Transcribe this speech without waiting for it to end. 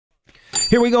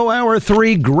Here we go, hour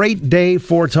 3. Great day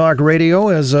for talk radio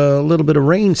as a little bit of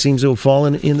rain seems to have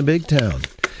fallen in the big town.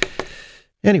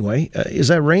 Anyway, is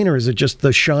that rain or is it just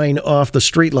the shine off the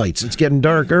streetlights? It's getting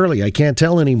dark early. I can't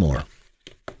tell anymore.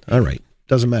 All right.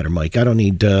 Doesn't matter, Mike. I don't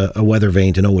need a weather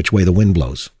vane to know which way the wind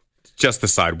blows. Just the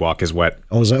sidewalk is wet.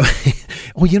 Oh,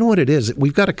 oh, you know what it is?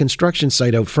 We've got a construction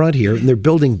site out front here, and they're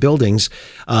building buildings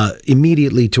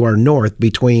immediately to our north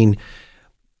between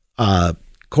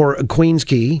Queens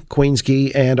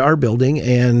Quay, and our building.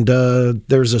 And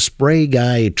there's a spray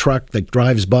guy truck that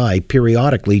drives by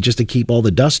periodically just to keep all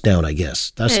the dust down, I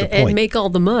guess. That's the point. And make all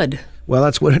the mud. Well,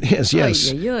 that's what it is,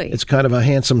 yes. Oy, oy, oy. It's kind of a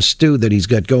handsome stew that he's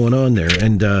got going on there.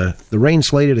 And the rain's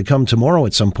slated to come tomorrow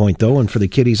at some point, though. And for the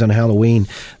kiddies on Halloween,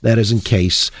 that is in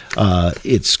case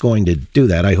it's going to do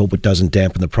that. I hope it doesn't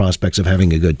dampen the prospects of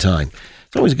having a good time.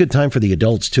 It's always a good time for the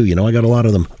adults, too. You know, I got a lot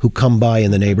of them who come by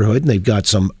in the neighborhood, and they've got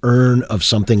some urn of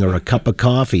something or a cup of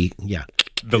coffee. Yeah.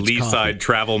 The Leaside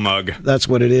travel mug. That's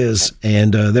what it is.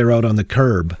 And they're out on the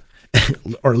curb.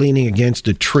 Or leaning against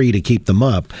a tree to keep them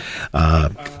up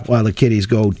while the kiddies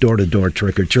go door-to-door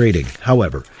trick-or-treating.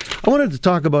 However, I wanted to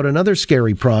talk about another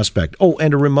scary prospect. Oh,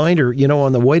 and a reminder, you know,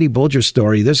 on the Whitey Bulger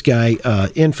story, this guy,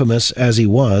 infamous as he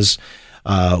was,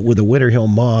 with the Winter Hill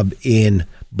mob in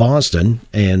Boston,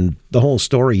 and the whole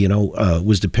story, you know,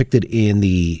 was depicted in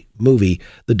the movie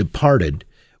The Departed,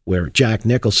 where Jack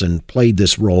Nicholson played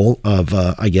this role of,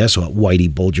 I guess, a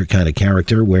Whitey Bulger kind of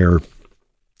character, where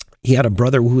he had a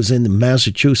brother who was in the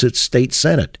Massachusetts State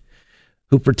Senate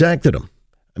who protected him.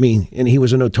 I mean, and he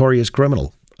was a notorious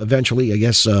criminal. Eventually, I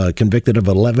guess, convicted of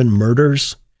 11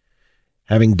 murders,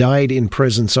 having died in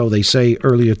prison, so they say,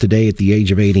 earlier today at the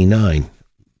age of 89,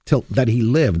 till that he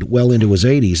lived well into his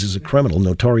 80s as a criminal,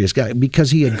 notorious guy, because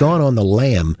he had gone on the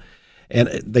lam. And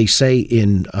they say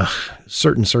in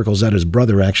certain circles that his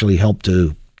brother actually helped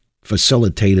to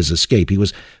facilitate his escape. He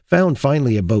was found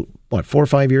finally about, 4 or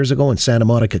 5 years ago in Santa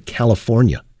Monica,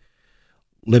 California,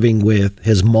 living with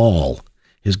his mall,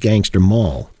 his gangster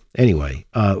mall. Anyway,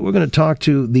 we're going to talk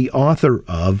to the author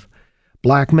of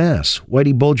Black Mass,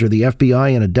 Whitey Bulger, the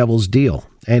FBI and a Devil's Deal,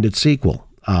 and its sequel,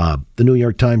 the New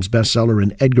York Times bestseller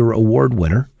and Edgar Award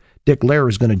winner. Dick Lair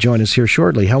is going to join us here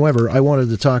shortly. However, I wanted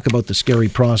to talk about the scary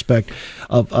prospect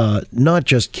of not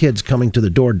just kids coming to the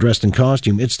door dressed in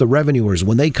costume. It's the revenuers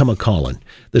when they come a-calling,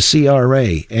 the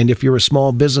CRA. And if you're a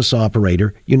small business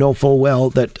operator, you know full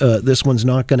well that this one's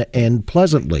not going to end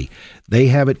pleasantly. They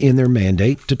have it in their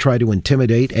mandate to try to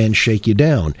intimidate and shake you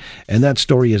down. And that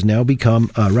story has now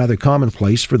become rather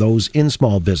commonplace for those in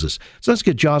small business. So let's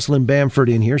get Jocelyn Bamford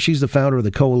in here. She's the founder of the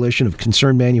Coalition of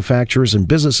Concerned Manufacturers and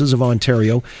Businesses of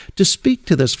Ontario to speak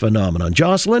to this phenomenon.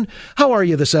 Jocelyn, how are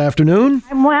you this afternoon?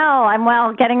 I'm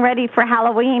well. Getting ready for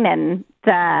Halloween and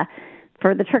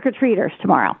for the trick-or-treaters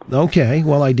tomorrow. Okay.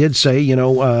 Well, I did say, you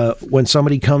know, when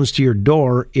somebody comes to your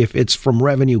door, if it's from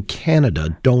Revenue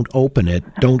Canada, don't open it.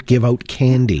 Don't give out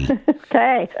candy.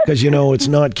 Okay. Because, you know, it's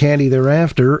not candy they're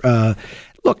after.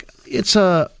 Look, it's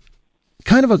a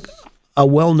kind of a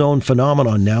well-known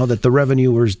phenomenon now that the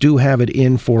revenuers do have it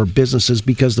in for businesses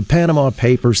because the Panama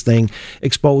Papers thing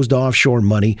exposed offshore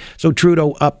money. So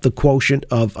Trudeau upped the quotient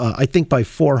of, I think, by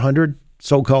 400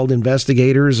 so-called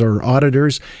investigators or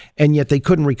auditors, and yet they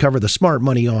couldn't recover the smart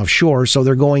money offshore, so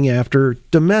they're going after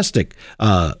domestic,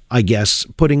 I guess,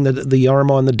 putting the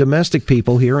arm on the domestic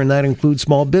people here, and that includes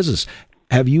small business.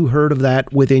 Have you heard of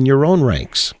that within your own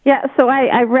ranks? Yeah, so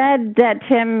I read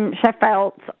Tim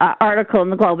Sheffeld's article in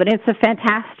the Globe, and it's a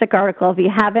fantastic article. If you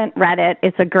haven't read it,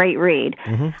 it's a great read.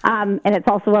 Mm-hmm. And it's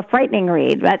also a frightening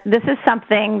read. But this is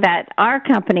something that our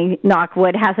company,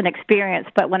 Knockwood, hasn't experienced.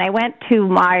 But when I went to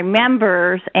my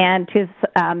members and to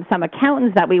some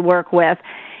accountants that we work with,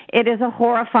 it is a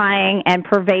horrifying and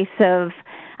pervasive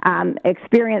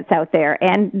experience out there.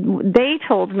 And they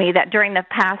told me that during the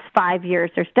past 5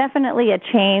 years, there's definitely a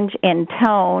change in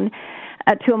tone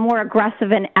to a more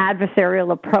aggressive and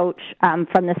adversarial approach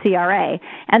from the CRA.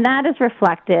 And that is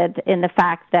reflected in the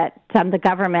fact that the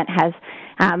government has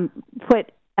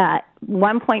put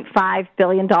 $1.5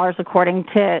 billion, according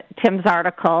to Tim's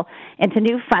article, into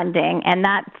new funding, and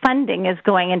that funding is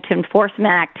going into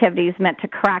enforcement activities meant to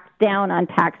crack down on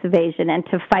tax evasion and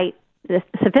to fight the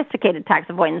sophisticated tax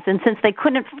avoidance. And since they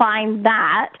couldn't find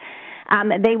that,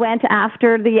 they went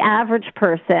after the average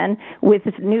person with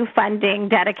new funding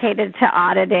dedicated to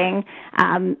auditing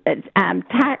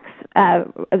tax,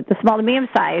 the small to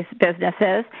medium-sized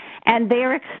businesses, and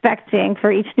they're expecting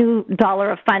for each new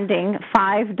dollar of funding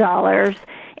 $5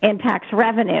 in tax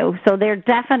revenue. So they're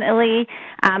definitely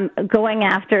going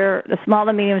after the small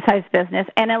to medium-sized business,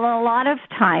 and a lot of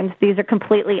times these are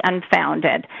completely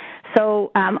unfounded.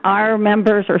 So our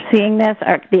members are seeing this,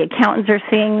 the accountants are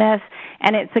seeing this,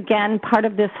 and it's, again, part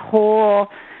of this whole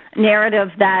narrative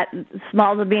that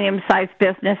small to medium-sized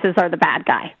businesses are the bad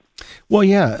guy. Well,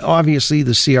 yeah, obviously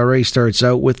the CRA starts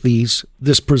out with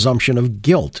this presumption of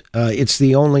guilt. It's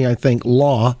the only, I think,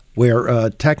 law where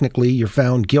technically you're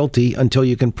found guilty until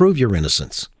you can prove your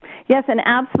innocence. Yes, and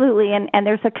absolutely, and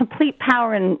there's a complete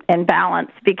power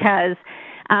imbalance because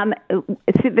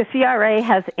the CRA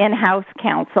has in-house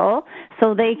counsel,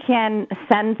 so they can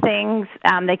send things,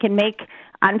 they can make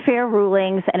unfair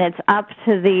rulings, and it's up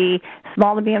to the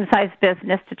small to medium-sized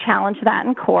business to challenge that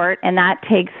in court, and that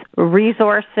takes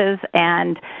resources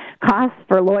and costs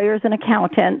for lawyers and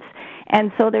accountants.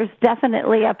 And so there's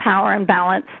definitely a power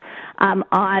imbalance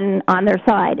on their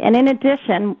side. And in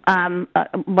addition,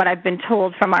 what I've been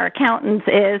told from our accountants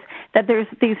is that there's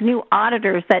these new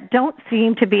auditors that don't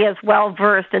seem to be as well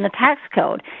versed in the tax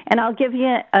code. And I'll give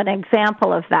you an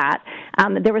example of that.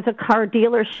 There was a car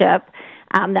dealership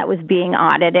that was being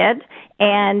audited,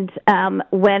 and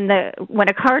when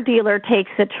a car dealer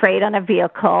takes a trade on a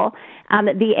vehicle,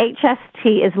 the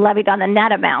HST is levied on the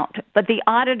net amount, but the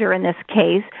auditor in this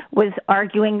case was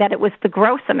arguing that it was the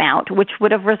gross amount, which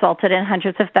would have resulted in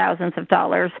hundreds of thousands of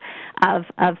dollars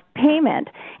of payment,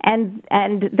 and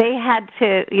they had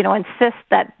to insist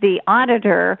that the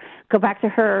auditor go back to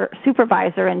her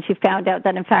supervisor, and she found out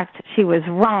that in fact she was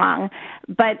wrong.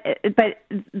 But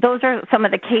those are some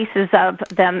of the cases of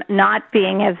them not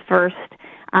being as versed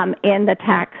in the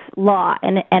tax law.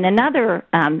 And another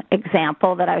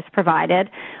example that I was provided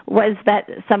was that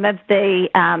some of the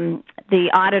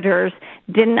auditors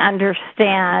didn't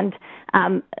understand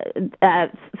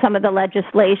some of the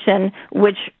legislation,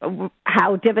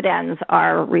 how dividends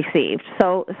are received.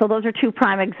 So those are two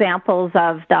prime examples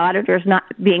of the auditors not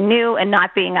being new and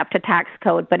not being up to tax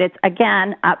code. But it's,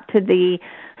 again, up to the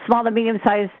small to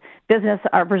medium-sized business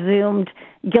are presumed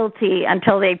guilty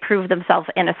until they prove themselves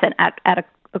innocent at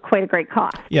quite a great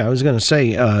cost. Yeah, I was going to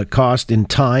say cost in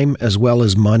time as well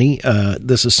as money.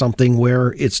 This is something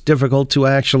where it's difficult to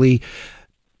actually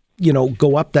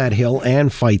go up that hill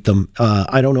and fight them.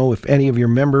 I don't know if any of your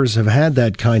members have had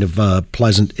that kind of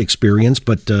pleasant experience,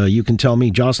 but you can tell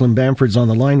me. Jocelyn Bamford's on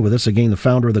the line with us, again, the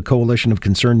founder of the Coalition of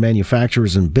Concerned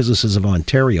Manufacturers and Businesses of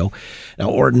Ontario.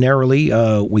 Now, ordinarily,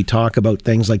 we talk about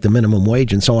things like the minimum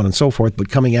wage and so on and so forth, but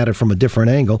coming at it from a different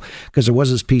angle, because there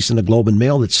was this piece in the Globe and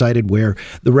Mail that cited where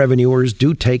the revenuers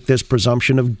do take this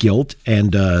presumption of guilt,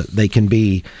 and they can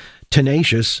be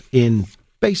tenacious in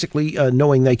basically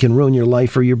knowing they can ruin your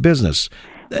life or your business.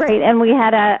 Right, and we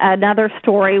had another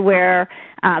story where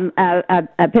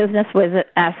a business was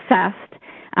assessed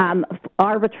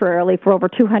arbitrarily for over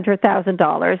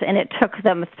 $200,000, and it took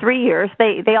them 3 years.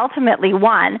 They ultimately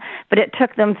won, but it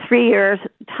took them 3 years,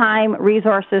 time,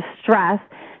 resources, stress,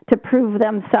 to prove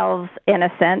themselves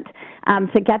innocent,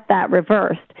 to get that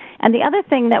reversed. And the other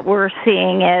thing that we're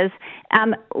seeing is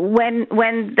when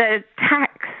the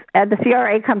the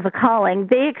CRA comes a-calling,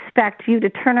 they expect you to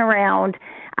turn around.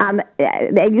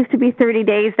 It used to be 30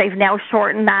 days. They've now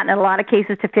shortened that in a lot of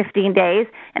cases to 15 days.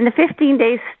 And the 15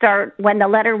 days start when the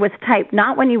letter was typed,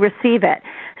 not when you receive it.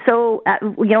 So,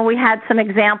 we had some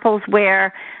examples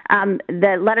where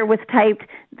the letter was typed,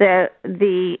 the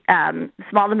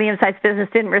small to medium-sized business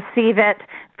didn't receive it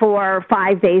for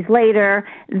 5 days later.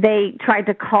 They tried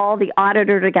to call the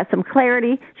auditor to get some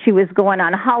clarity. She was going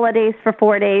on holidays for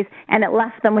 4 days, and it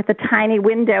left them with a tiny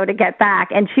window to get back.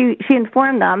 And she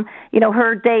informed them,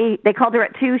 her day, they called her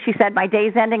at 2. She said, my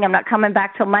day's ending. I'm not coming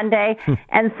back till Monday.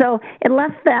 And so it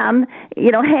left them,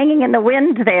 hanging in the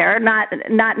wind there,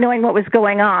 not knowing what was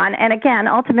going on. And again,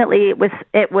 ultimately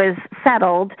it was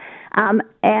settled.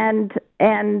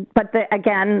 But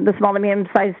the small to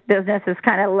medium-sized business is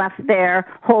kind of left there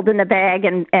holding the bag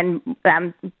and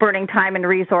burning time and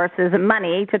resources and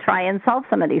money to try and solve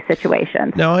some of these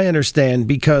situations. Now, I understand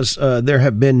because there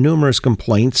have been numerous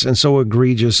complaints, and so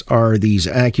egregious are these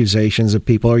accusations that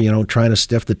people are, trying to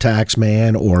stiff the tax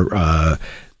man, or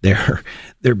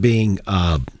they're being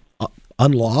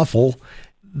unlawful.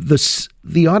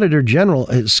 The Auditor General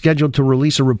is scheduled to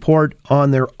release a report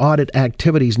on their audit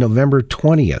activities November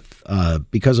 20th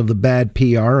because of the bad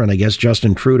PR, and I guess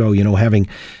Justin Trudeau, having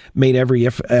made every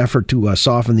effort to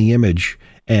soften the image.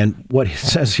 And what it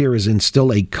says here is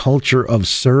instill a culture of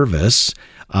service.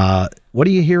 What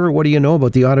do you hear or what do you know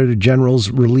about the Auditor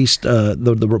General's released,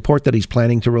 the report that he's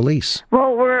planning to release?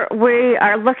 Well, we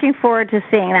are looking forward to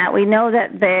seeing that. We know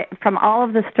that from all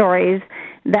of the stories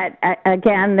that,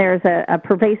 again, there's a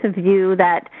pervasive view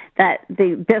that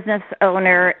the business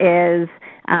owner is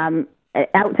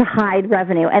out to hide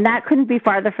revenue, and that couldn't be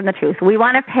farther from the truth. We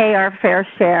want to pay our fair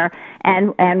share,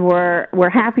 and we're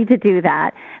happy to do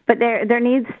that. But there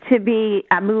needs to be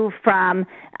a move from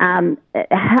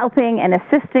helping and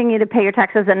assisting you to pay your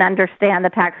taxes and understand the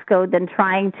tax code than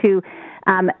trying to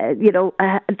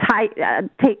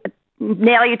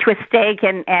nail you to a stake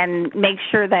and make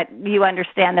sure that you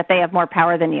understand that they have more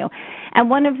power than you. And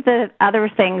one of the other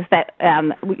things that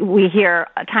we hear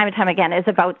time and time again is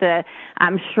about the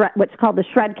what's called the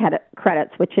SHRED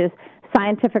credits, which is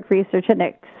scientific research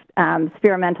and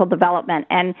experimental development.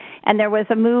 And there was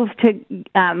a move to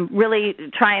really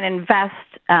try and invest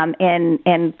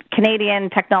in Canadian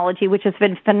technology, which has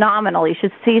been phenomenal. You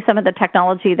should see some of the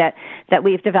technology that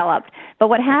we've developed. But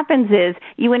what happens is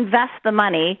you invest the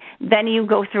money, then you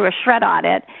go through a SHRED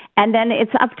audit, and then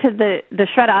it's up to the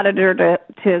SHRED auditor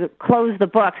to close the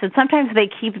books. And sometimes they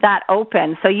keep that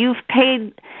open. So you've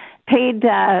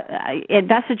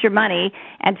invested your money,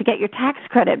 and to get your tax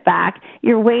credit back,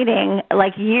 you're waiting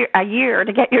like a year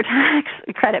to get your tax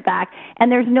credit back,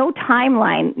 and there's no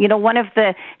timeline. One of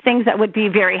the things that would be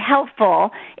very helpful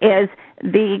is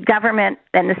the government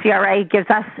and the CRA gives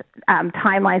us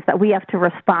timelines that we have to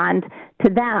respond to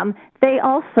them. They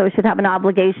also should have an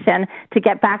obligation to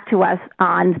get back to us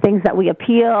on things that we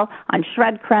appeal, on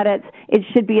SHRED credits. It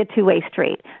should be a two-way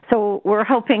street. So we're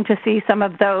hoping to see some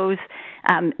of those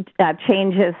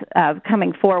changes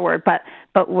coming forward, but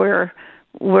we'll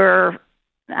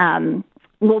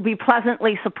be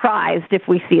pleasantly surprised if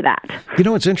we see that.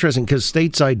 It's interesting because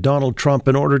stateside Donald Trump,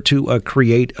 in order to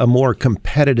create a more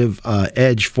competitive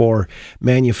edge for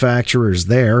manufacturers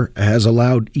there, has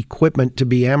allowed equipment to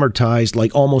be amortized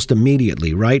like almost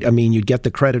immediately, right? I mean, you'd get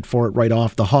the credit for it right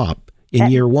off the hop in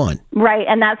year one. Right,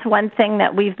 and that's one thing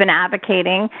that we've been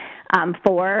advocating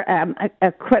for.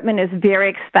 Equipment is very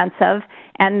expensive,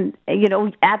 and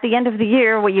at the end of the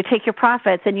year, where you take your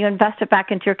profits and you invest it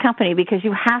back into your company because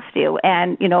you have to.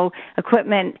 And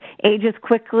equipment ages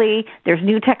quickly. There's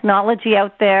new technology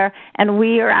out there, and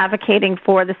we are advocating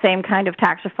for the same kind of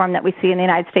tax reform that we see in the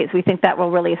United States. We think that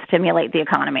will really stimulate the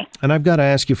economy. And I've got to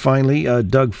ask you finally,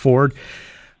 Doug Ford.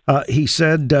 He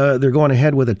said they're going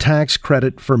ahead with a tax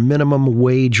credit for minimum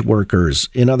wage workers.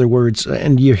 In other words,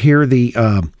 and you hear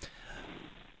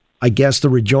I guess the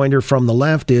rejoinder from the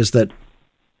left is that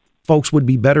folks would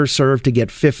be better served to get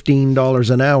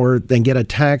 $15 an hour than get a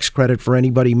tax credit for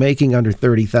anybody making under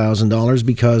 $30,000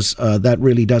 because that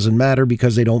really doesn't matter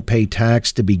because they don't pay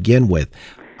tax to begin with.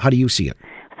 How do you see it?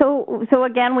 So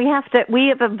again, we have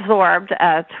absorbed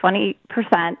a 20%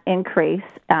 increase,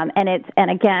 and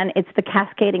it's the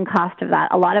cascading cost of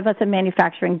that. A lot of us in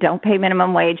manufacturing don't pay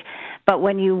minimum wage, but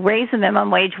when you raise the minimum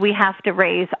wage, we have to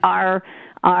raise our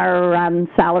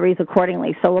salaries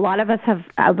accordingly. So a lot of us have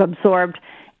absorbed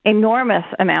enormous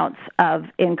amounts of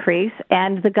increase,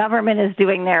 and the government is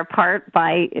doing their part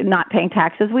by not paying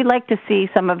taxes. We'd like to see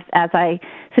as I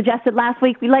suggested last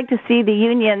week, we'd like to see the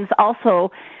unions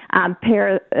also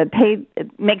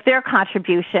make their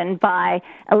contribution by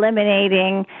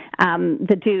eliminating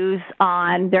the dues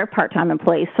on their part-time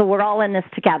employees. So we're all in this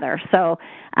together. So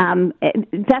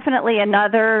definitely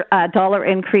another dollar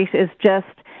increase is just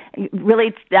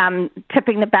really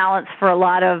tipping the balance for a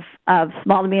lot of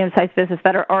small to medium-sized business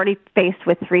that are already faced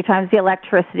with 3 times the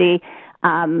electricity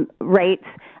rates.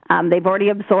 They've already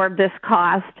absorbed this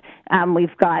cost.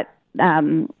 We've got,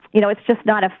 it's just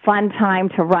not a fun time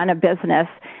to run a business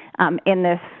in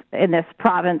this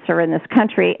province or in this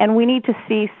country, and we need to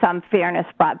see some fairness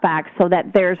brought back so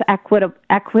that there's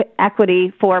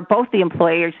equity for both the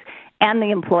employers and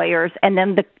the employers, and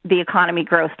then the economy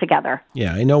grows together.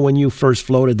 Yeah, I know when you first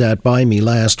floated that by me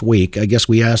last week, I guess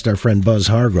we asked our friend Buzz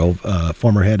Hargrove,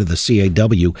 former head of the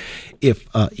CAW, if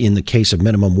in the case of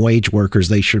minimum wage workers,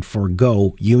 they should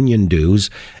forego union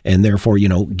dues and therefore,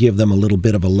 give them a little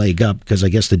bit of a leg up, because I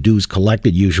guess the dues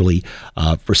collected usually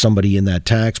for somebody in that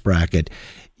tax bracket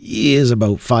is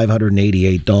about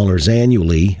 $588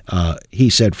 annually. He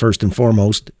said, first and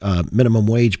foremost, minimum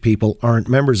wage people aren't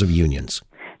members of unions.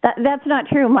 That's not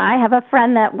true. I have a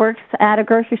friend that works at a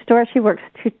grocery store. She works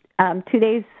 2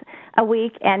 days a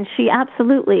week, and she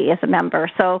absolutely is a member.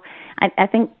 So I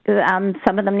think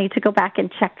some of them need to go back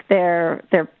and check their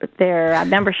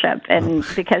membership, and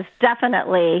because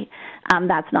definitely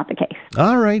that's not the case.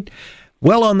 All right.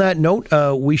 Well, on that note,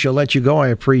 we shall let you go. I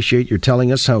appreciate your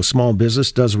telling us how small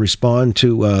business does respond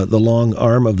to the long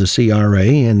arm of the CRA,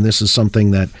 and this is something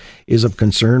that is of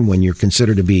concern when you're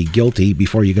considered to be guilty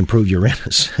before you can prove your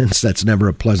innocence. That's never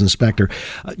a pleasant specter.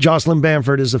 Jocelyn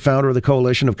Bamford is the founder of the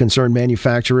Coalition of Concerned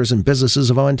Manufacturers and Businesses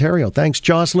of Ontario. Thanks,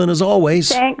 Jocelyn, as always.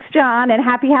 Thanks, John, and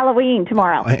happy Halloween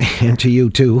tomorrow. And to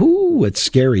you, too. Ooh, it's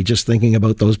scary just thinking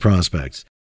about those prospects.